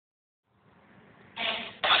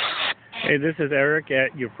Hey, this is Eric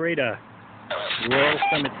at Ephrata Rural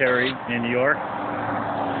Cemetery in New York.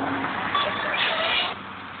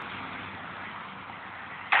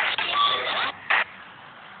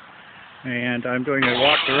 And I'm doing a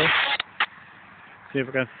walkthrough. See if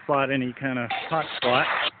I can spot any kind of hot spot.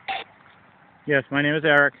 Yes, my name is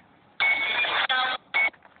Eric.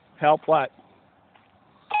 Help what?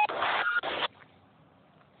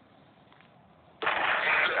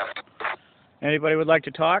 Anybody would like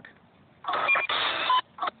to talk?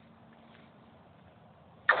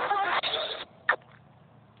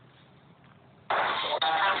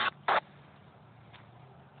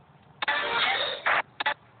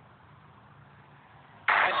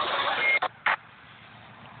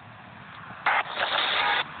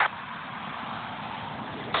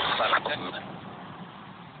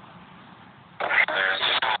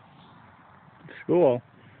 School.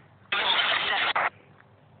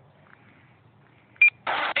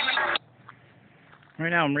 Right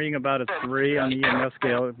now I'm reading about a 3 on the EMF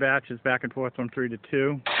scale. It batches back and forth from 3 to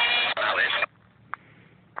 2.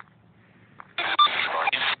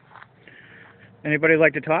 Anybody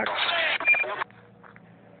like to talk?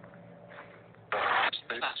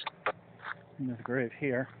 There's a grave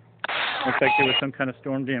here. Looks like there was some kind of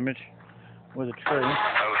storm damage with a tree.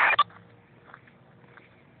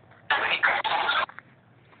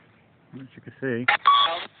 As you can see.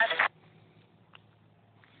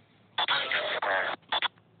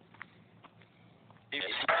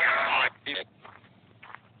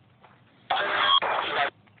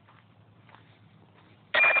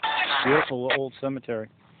 Beautiful old cemetery.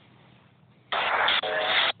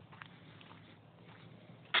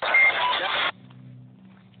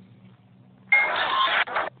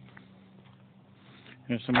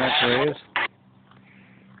 There's some more graves.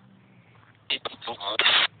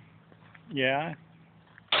 Yeah.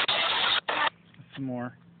 Some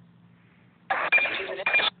more.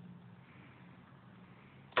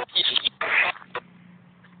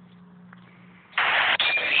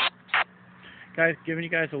 Guys, giving you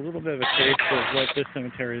guys a little bit of a taste of what this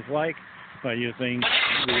cemetery is like by using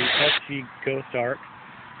the Ghost Ark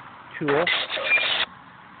tool.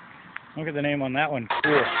 Look at the name on that one.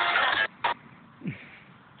 Cool.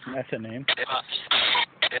 That's a name.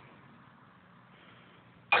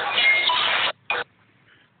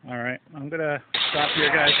 Alright, I'm going to stop here,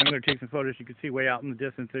 guys. I'm going to take some photos. You can see way out in the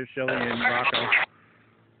distance there's Shelly and Rocco.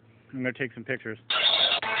 I'm going to take some pictures.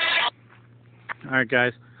 Alright,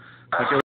 guys.